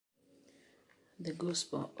The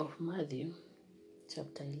Gospel of Matthew,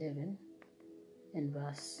 chapter 11, and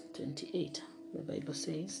verse 28. The Bible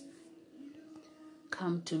says,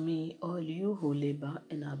 "Come to me, all you who labor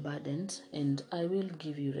and are burdened, and I will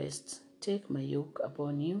give you rest. Take my yoke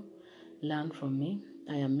upon you. Learn from me.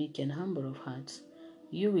 I am meek and humble of heart.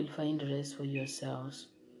 You will find rest for yourselves.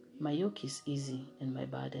 My yoke is easy and my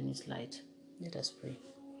burden is light." Let us pray.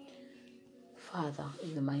 Father,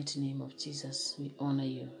 in the mighty name of Jesus, we honor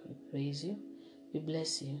you, we praise you, we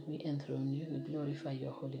bless you, we enthrone you, we glorify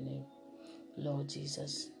your holy name. Lord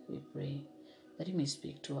Jesus, we pray that you may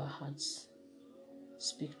speak to our hearts,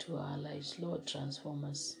 speak to our lives. Lord, transform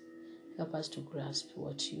us. Help us to grasp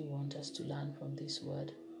what you want us to learn from this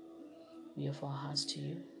word. We offer our hearts to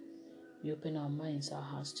you. We open our minds, our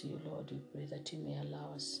hearts to you, Lord. We pray that you may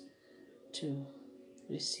allow us to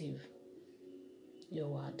receive your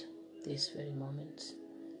word this very moment.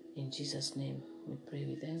 In Jesus' name, we pray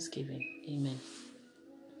with thanksgiving. Amen.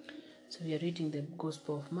 So we are reading the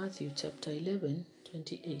Gospel of Matthew, chapter 11,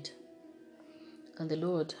 28. And the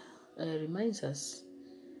Lord reminds us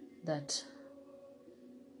that,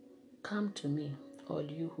 "Come to me, all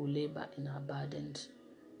you who labor and are burdened.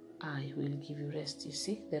 I will give you rest." You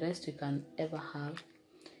see, the rest we can ever have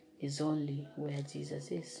is only where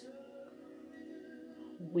Jesus is.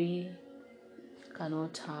 We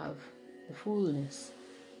cannot have the fullness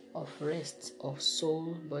of rest of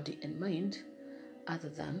soul, body, and mind other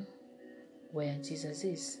than where Jesus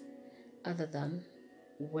is, other than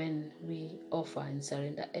when we offer and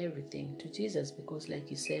surrender everything to Jesus, because like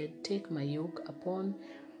he said, "Take my yoke upon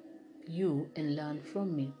you and learn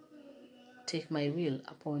from me. Take my will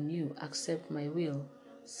upon you, accept my will,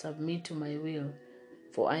 submit to my will,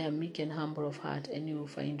 for I am meek and humble of heart, and you will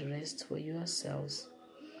find rest for yourselves.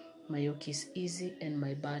 My yoke is easy and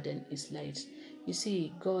my burden is light." You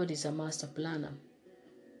see, God is a master planner,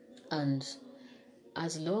 and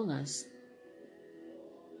as long as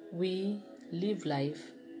we live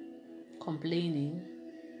life complaining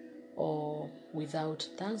or without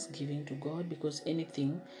thanksgiving to God, because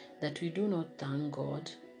anything that we do not thank God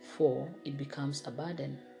for, it becomes a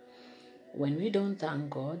burden. When we don't thank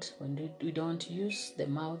God, when we don't use the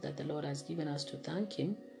mouth that the Lord has given us to thank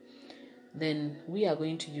Him, then we are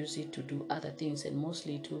going to use it to do other things, and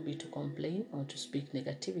mostly it will be to complain or to speak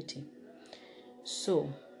negativity.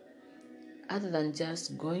 So, other than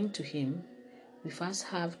just going to Him, we first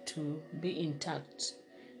have to be in touch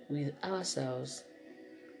with ourselves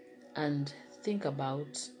and think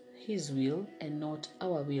about His will and not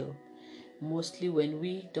our will. Mostly when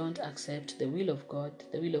we don't accept the will of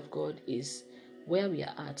God is where we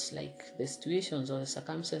are at, like the situations or the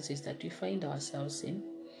circumstances that we find ourselves in.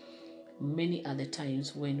 Many other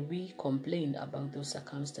times when we complain about those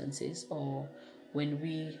circumstances, or when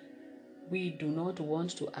we do not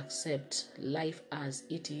want to accept life as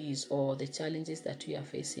it is, or the challenges that we are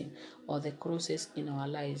facing, or the crosses in our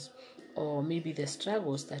lives, or maybe the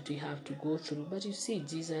struggles that we have to go through. But you see,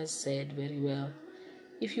 Jesus said very well,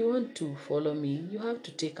 if you want to follow me, you have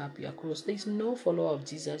to take up your cross. There is no follower of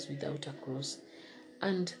Jesus without a cross.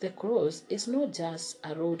 And the cross is not just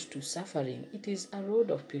a road to suffering, it is a road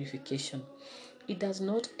of purification. It does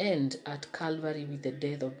not end at Calvary with the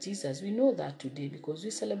death of Jesus. We know that today because we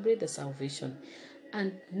celebrate the salvation.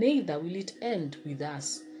 And neither will it end with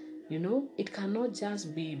us. It cannot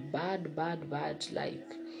just be bad,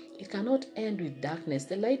 like it cannot end with darkness.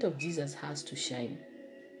 The light of Jesus has to shine.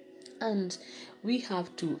 And we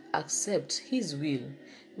have to accept His will.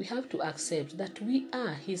 We have to accept that we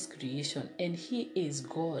are His creation and He is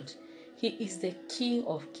God. He is the King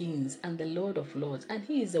of kings and the Lord of lords, and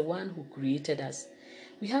He is the one who created us.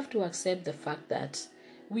 We have to accept the fact that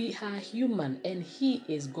we are human and He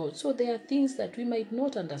is God. So there are things that we might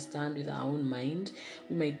not understand with our own mind,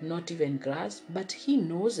 we might not even grasp, but He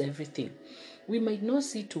knows everything. We might not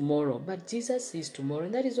see tomorrow, but Jesus sees tomorrow.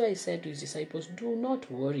 And that is why He said to His disciples, "Do not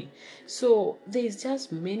worry." So there is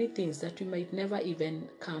just many things that we might never even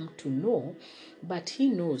come to know, but He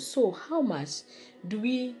knows. So how much do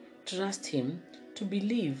we trust Him to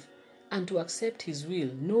believe and to accept His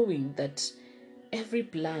will, knowing that every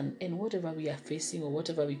plan and whatever we are facing or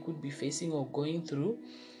whatever we could be facing or going through,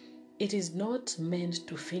 it is not meant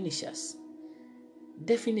to finish us.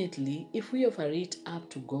 Definitely, if we offer it up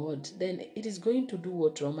to God, then it is going to do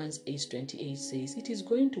what Romans 8:28 says. It is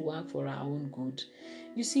going to work for our own good.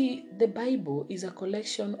 You see, the Bible is a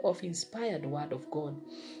collection of inspired word of God.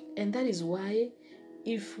 And that is why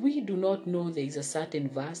if we do not know there is a certain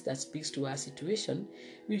verse that speaks to our situation,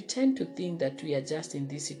 we tend to think that we are just in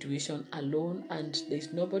this situation alone and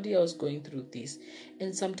there's nobody else going through this.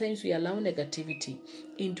 And sometimes we allow negativity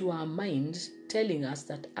into our minds, telling us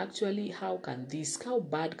that actually how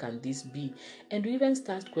bad can this be? And we even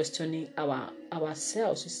start questioning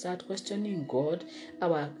ourselves. We start questioning God,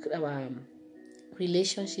 our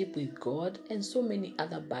relationship with God, and so many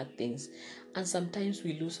other bad things. And sometimes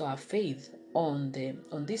we lose our faith on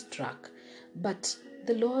this track. But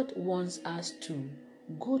the Lord wants us to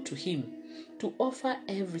go to Him, to offer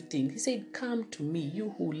everything. He said, "Come to me,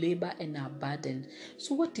 you who labor and are burdened."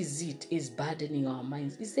 So what is burdening our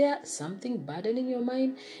minds? Is there something burdening your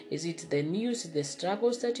mind? Is it the news, the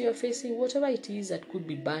struggles that you are facing? Whatever it is that could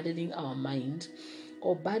be burdening our mind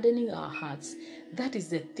or burdening our hearts, that is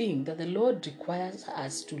the thing that the Lord requires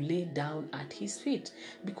us to lay down at His feet.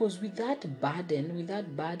 Because with that burden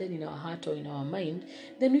in our heart or in our mind,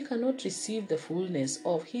 then we cannot receive the fullness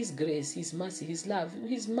of His grace, His mercy, His love.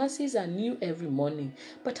 His mercies are new every morning.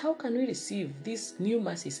 But how can we receive these new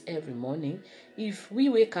mercies every morning if we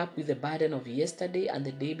wake up with the burden of yesterday and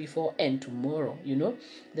the day before and tomorrow?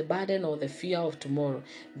 The burden or the fear of tomorrow,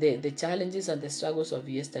 the challenges and the struggles of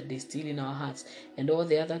yesterday still in our hearts, and all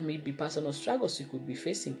the other maybe personal struggles we could be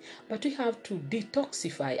facing. But we have to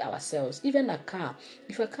detoxify ourselves. Even a car,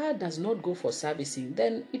 if a car does not go for servicing,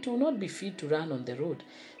 then it will not be fit to run on the road.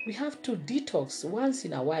 We have to detox once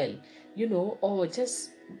in a while, or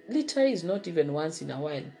just literally is not even once in a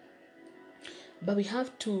while. But we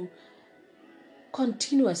have to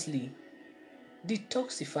continuously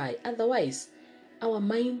detoxify. Otherwise, our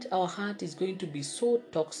mind, our heart is going to be so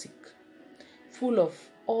toxic, full of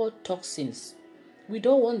all toxins. We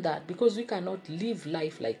don't want that, because we cannot live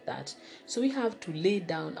life like that. So we have to lay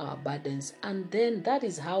down our burdens, and then that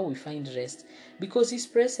is how we find rest. Because His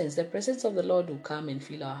presence, the presence of the Lord, will come and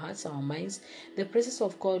fill our hearts, our minds. The presence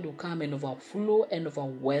of God will come and overflow and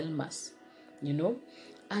overwhelm us,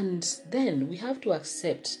 And then we have to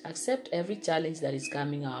accept every challenge that is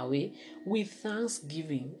coming our way with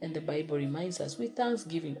thanksgiving. And the Bible reminds us, with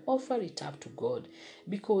thanksgiving, offer it up to God.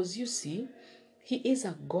 Because you see, He is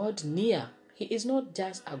a God near. He is not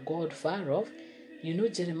just a God far off.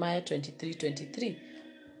 Jeremiah 23:23.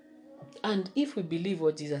 And if we believe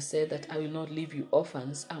what Jesus said, that I will not leave you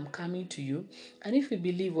orphans, I'm coming to you. And if we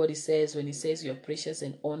believe what He says when He says you're precious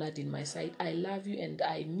and honored in my sight, I love you and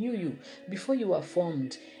I knew you before you were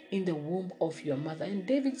formed in the womb of your mother. And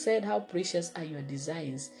David said, how precious are your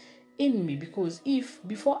designs in me, because if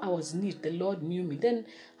before I was knit the Lord knew me, then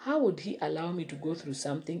how would He allow me to go through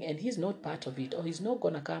something and He's not part of it, or He's not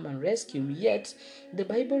going to come and rescue me? Yet the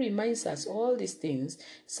Bible reminds us all these things.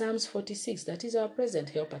 Psalms 46, that is our present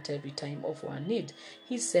help at every time of our need.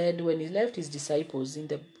 He said when He left His disciples in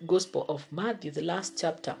the Gospel of Matthew, the last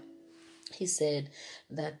chapter, He said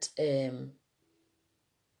that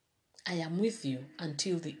I am with you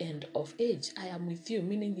until the end of age. I am with you,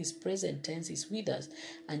 meaning His present tense is with us.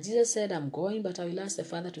 And Jesus said, I'm going, but I will ask the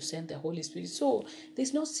Father to send the Holy Spirit. So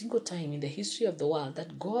there's no single time in the history of the world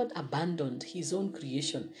that God abandoned His own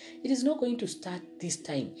creation. It is not going to start this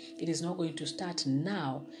time. It is not going to start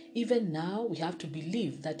now. Even now, we have to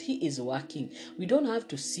believe that He is working. We don't have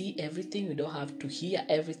to see everything. We don't have to hear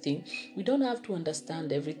everything. We don't have to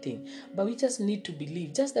understand everything. But we just need to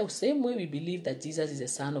believe. Just the same way we believe that Jesus is the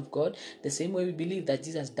Son of God, the same way we believe that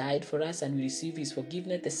Jesus died for us and we receive His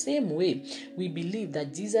forgiveness, the same way we believe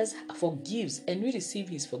that Jesus forgives and we receive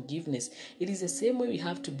His forgiveness. It is the same way we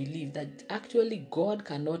have to believe that actually God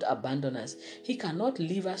cannot abandon us. He cannot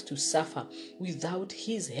leave us to suffer without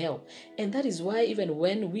His help. And that is why even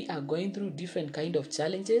when we are going through different kind of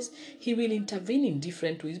challenges, He will intervene in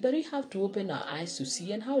different ways. But we have to open our eyes to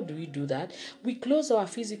see. And how do we do that? We close our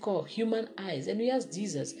physical human eyes and we ask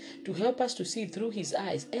Jesus to help us to see through His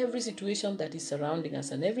eyes every situation that is surrounding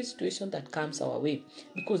us and every situation that comes our way.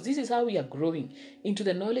 Because this is how we are growing into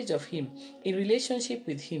the knowledge of Him, in relationship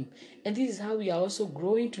with Him. And this is how we are also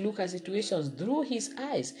growing to look at situations through His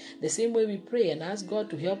eyes. The same way we pray and ask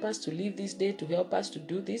God to help us to live this day, to help us to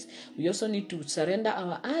do this, we also need to surrender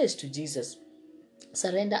our eyes to Jesus.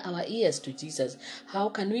 Surrender our ears to Jesus. How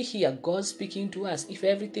can we hear God speaking to us if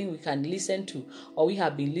everything we can listen to, or we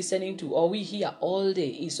have been listening to, or we hear all day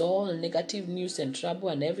is all negative news and trouble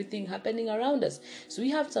and everything happening around us? So we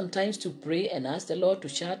have sometimes to pray and ask the Lord to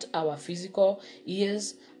shut our physical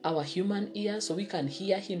ears, our human ear so we can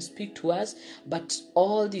hear him speak to us. But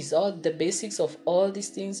all the basics of all these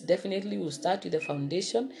things definitely will start with the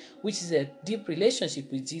foundation, which is a deep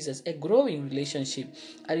relationship with Jesus, a growing relationship,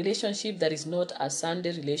 a relationship that is not a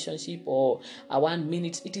Sunday relationship or a 1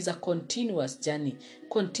 minute. It is a continuous journey,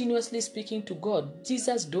 continuously speaking to God.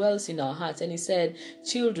 Jesus dwells in our hearts, and he said,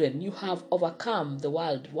 children, you have overcome the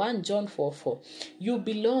world. 1 John 4:4. You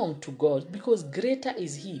belong to God, because greater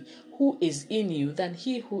is he who is in you than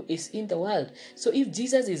he who is in the world. So if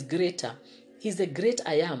Jesus is greater, he's the great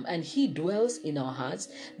I am, and he dwells in our hearts,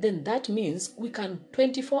 then that means we can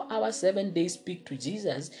 24 hours, 7 days speak to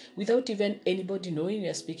Jesus without even anybody knowing we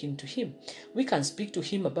are speaking to him. We can speak to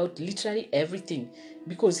him about literally everything,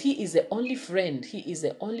 because he is the only friend. He is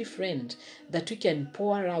the only friend that we can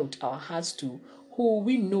pour out our hearts to, who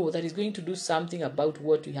we know that is going to do something about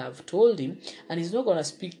what we have told him, and he's not going to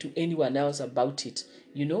speak to anyone else about it,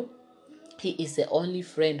 He is the only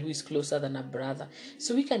friend who is closer than a brother.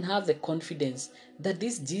 So we can have the confidence that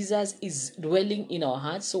this Jesus is dwelling in our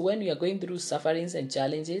hearts. So when we are going through sufferings and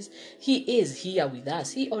challenges, he is here with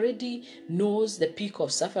us. He already knows the peak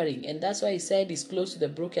of suffering. And that's why he said he's close to the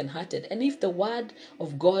brokenhearted. And if the word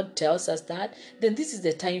of God tells us that, then this is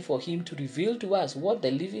the time for him to reveal to us what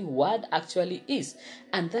the living word actually is.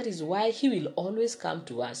 And that is why he will always come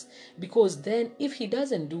to us. Because then if he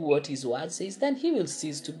doesn't do what his word says, then he will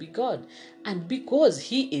cease to be God. And because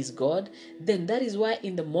he is God, then that is why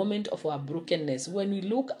in the moment of our brokenness, when we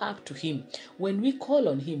look up to him, when we call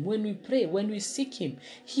on him, when we pray, when we seek him,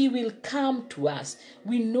 he will come to us.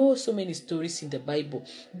 We know so many stories in the Bible,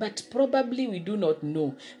 but probably we do not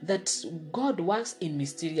know that God works in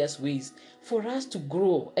mysterious ways. For us to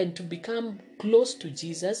grow and to become close to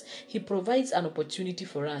Jesus, he provides an opportunity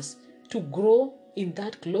for us to grow in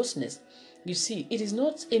that closeness. You see, it is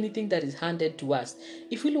not anything that is handed to us.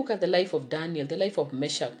 If we look at the life of Daniel, the life of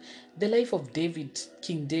Meshach, the life of David,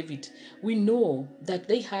 King David, we know that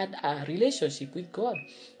they had a relationship with God,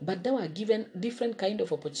 but they were given different kind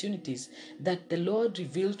of opportunities that the Lord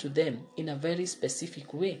revealed to them in a very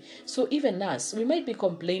specific way. So even us, we might be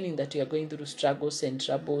complaining that we are going through struggles and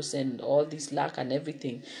troubles and all this lack and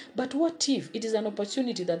everything. But what if it is an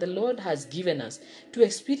opportunity that the Lord has given us to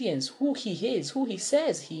experience who he is, who he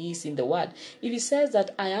says he is in the word? If he says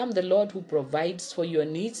that I am the Lord who provides for your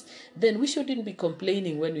needs, then we shouldn't be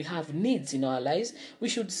complaining when we have needs in our lives. We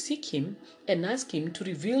should seek him and ask him to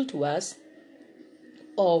reveal to us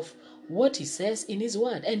of what he says in his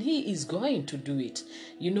word, and he is going to do it.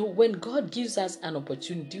 When God gives us an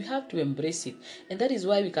opportunity, we have to embrace it. And that is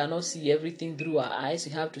why we cannot see everything through our eyes.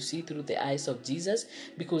 We have to see through the eyes of Jesus,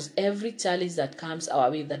 because every challenge that comes our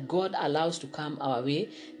way, that God allows to come our way,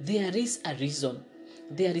 there is a reason.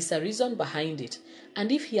 There is a reason behind it.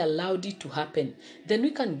 And if he allowed it to happen, then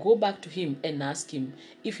we can go back to him and ask him,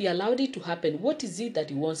 if he allowed it to happen, what is it that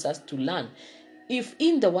he wants us to learn? If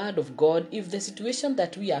in the word of God, if the situation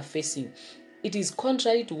that we are facing, it is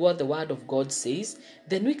contrary to what the word of God says,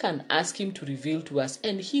 then we can ask him to reveal to us,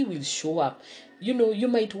 and he will show up. You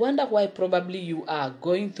might wonder why probably you are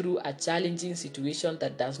going through a challenging situation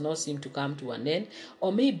that does not seem to come to an end,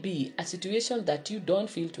 or maybe a situation that you don't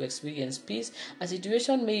feel to experience peace, a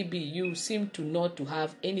situation maybe you seem to not to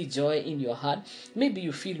have any joy in your heart, maybe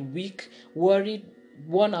you feel weak, worried,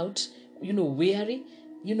 worn out, weary.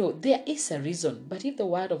 There is a reason. But if the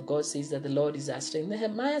word of God says that the Lord is our strength,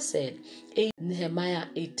 Nehemiah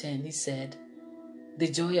 8:10, he said, the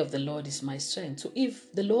joy of the Lord is my strength. So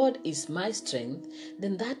if the Lord is my strength,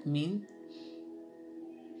 then that means,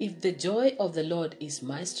 if the joy of the Lord is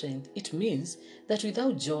my strength, it means that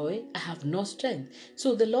without joy, I have no strength.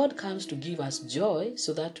 So the Lord comes to give us joy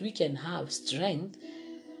so that we can have strength.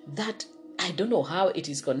 That I don't know how it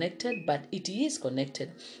is connected, but it is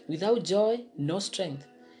connected. Without joy, no strength.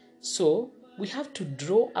 So we have to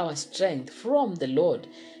draw our strength from the Lord.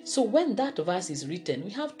 So when that verse is written,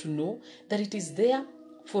 we have to know that it is there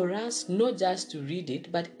for us not just to read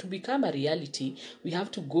it, but to become a reality. We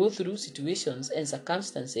have to go through situations and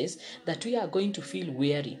circumstances that we are going to feel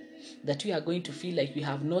weary, that we are going to feel like we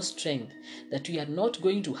have no strength, that we are not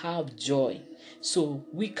going to have joy. So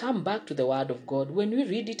we come back to the word of God. When we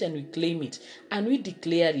read it and we claim it and we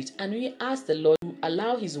declare it and we ask the Lord to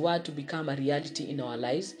allow his word to become a reality in our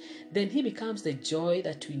lives, then he becomes the joy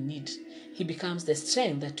that we need. He becomes the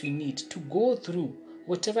strength that we need to go through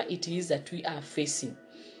whatever it is that we are facing.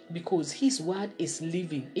 Because his word is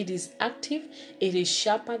living, it is active, it is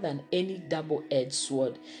sharper than any double-edged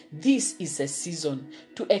sword. This is a season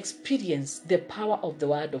to experience the power of the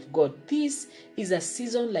word of God. This is a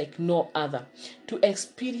season like no other, to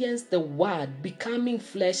experience the word becoming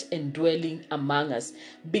flesh and dwelling among us,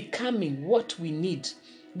 becoming what we need.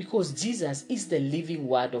 because Jesus is the living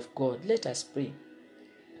word of God. Let us pray.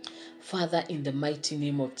 Father, in the mighty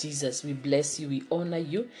name of Jesus, we bless you, we honor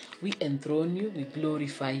you, we enthrone you, we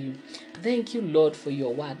glorify you. Thank you, Lord, for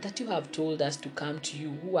your word that you have told us to come to you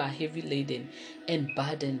who are heavy laden and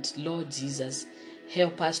burdened. Lord Jesus,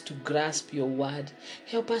 help us to grasp your word.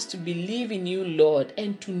 Help us to believe in you, Lord,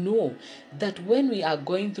 and to know that when we are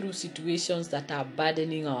going through situations that are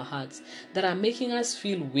burdening our hearts, that are making us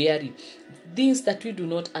feel weary, things that we do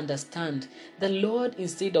not understand, the Lord,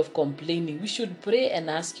 instead of complaining, we should pray and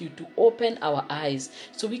ask you to open our eyes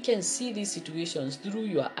so we can see these situations through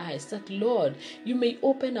your eyes. That, Lord, you may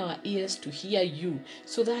open our ears to hear you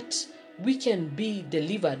so that we can be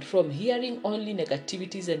delivered from hearing only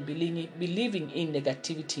negativities and believing in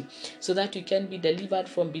negativity, so that we can be delivered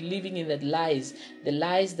from believing in the lies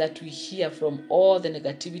that we hear from all the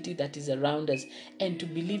negativity that is around us, and to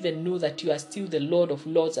believe and know that you are still the Lord of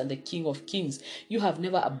Lords and the King of Kings. You have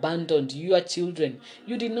never abandoned your children.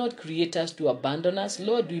 You did not create us to abandon us.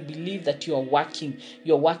 Lord, we believe that you are working.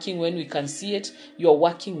 You're working when we can see it. You're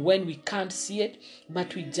working when we can't see it,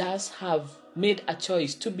 but we just have made a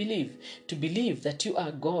choice to believe that you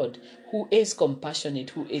are God who is compassionate,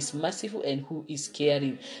 who is merciful, and who is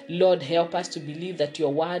caring. Lord, help us to believe that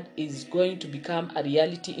your word is going to become a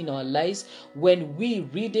reality in our lives when we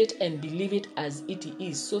read it and believe it as it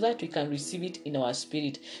is, so that we can receive it in our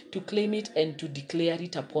spirit, to claim it and to declare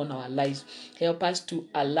it upon our lives. Help us to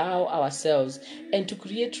allow ourselves and to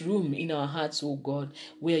create room in our hearts, O God,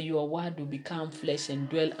 where your word will become flesh and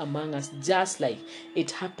dwell among us, just like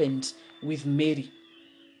it happened with Mary.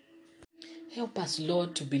 Help us,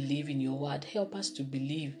 Lord, to believe in your word. Help us to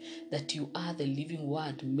believe that you are the living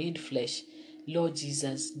word made flesh. Lord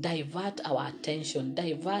Jesus, divert our attention,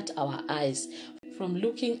 divert our eyes from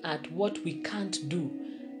looking at what we can't do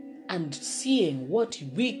and seeing what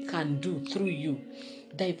we can do through you.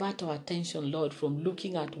 Divert our attention, Lord, from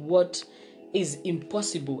looking at what is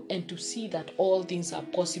impossible and to see that all things are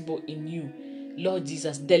possible in you. Lord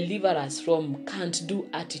Jesus, deliver us from can't do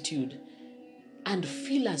attitude and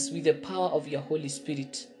fill us with the power of your Holy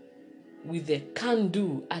Spirit, with the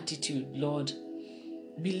can-do attitude, Lord.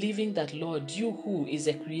 Believing that, Lord, you who is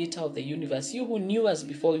the creator of the universe, you who knew us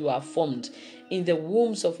before you are formed in the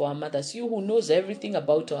wombs of our mothers, you who knows everything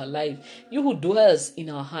about our life, you who dwells in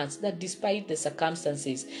our hearts, that despite the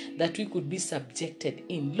circumstances that we could be subjected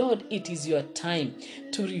in, Lord, it is your time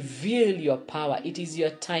to reveal your power. It is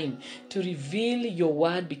your time to reveal your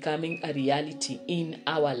word becoming a reality in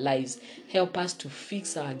our lives. Help us to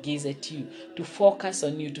fix our gaze at you, to focus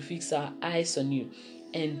on you, to fix our eyes on you,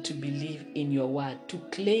 and to believe in your word, to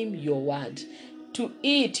claim your word, to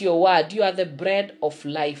eat your word. You are the bread of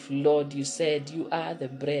life, Lord. You said you are the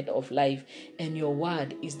bread of life, and your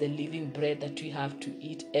word is the living bread that we have to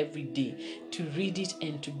eat every day, to read it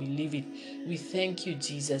and to believe it. We thank you,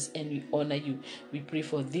 Jesus, and we honor you. We pray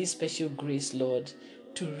for this special grace, Lord,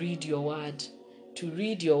 to read your word,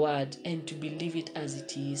 and to believe it as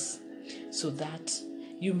it is, so that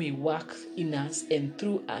you may work in us and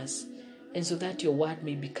through us, and so that your word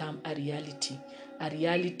may become a reality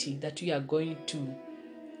that we are going to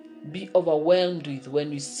be overwhelmed with when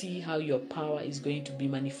we see how your power is going to be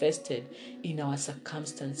manifested in our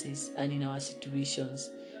circumstances and in our situations,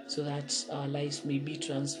 so that our lives may be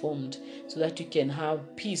transformed, so that we can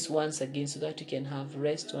have peace once again, so that we can have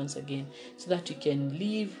rest once again, so that we can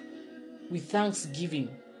live with thanksgiving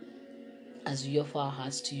as we offer our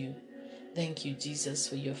hearts to you. Thank you, Jesus,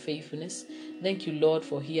 for your faithfulness. Thank you, Lord,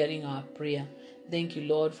 for hearing our prayer. Thank you,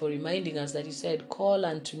 Lord, for reminding us that you said, call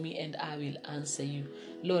unto me and I will answer you.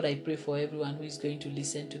 Lord, I pray for everyone who is going to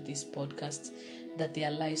listen to this podcast, that their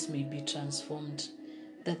lives may be transformed,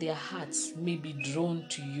 that their hearts may be drawn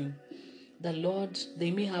to you. The Lord,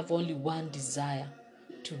 they may have only one desire: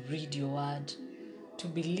 to read your word, to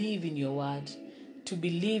believe in your word, to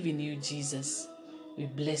believe in you, Jesus. We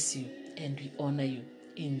bless you and we honor you.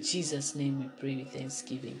 In Jesus' name we pray with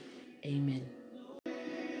thanksgiving. Amen.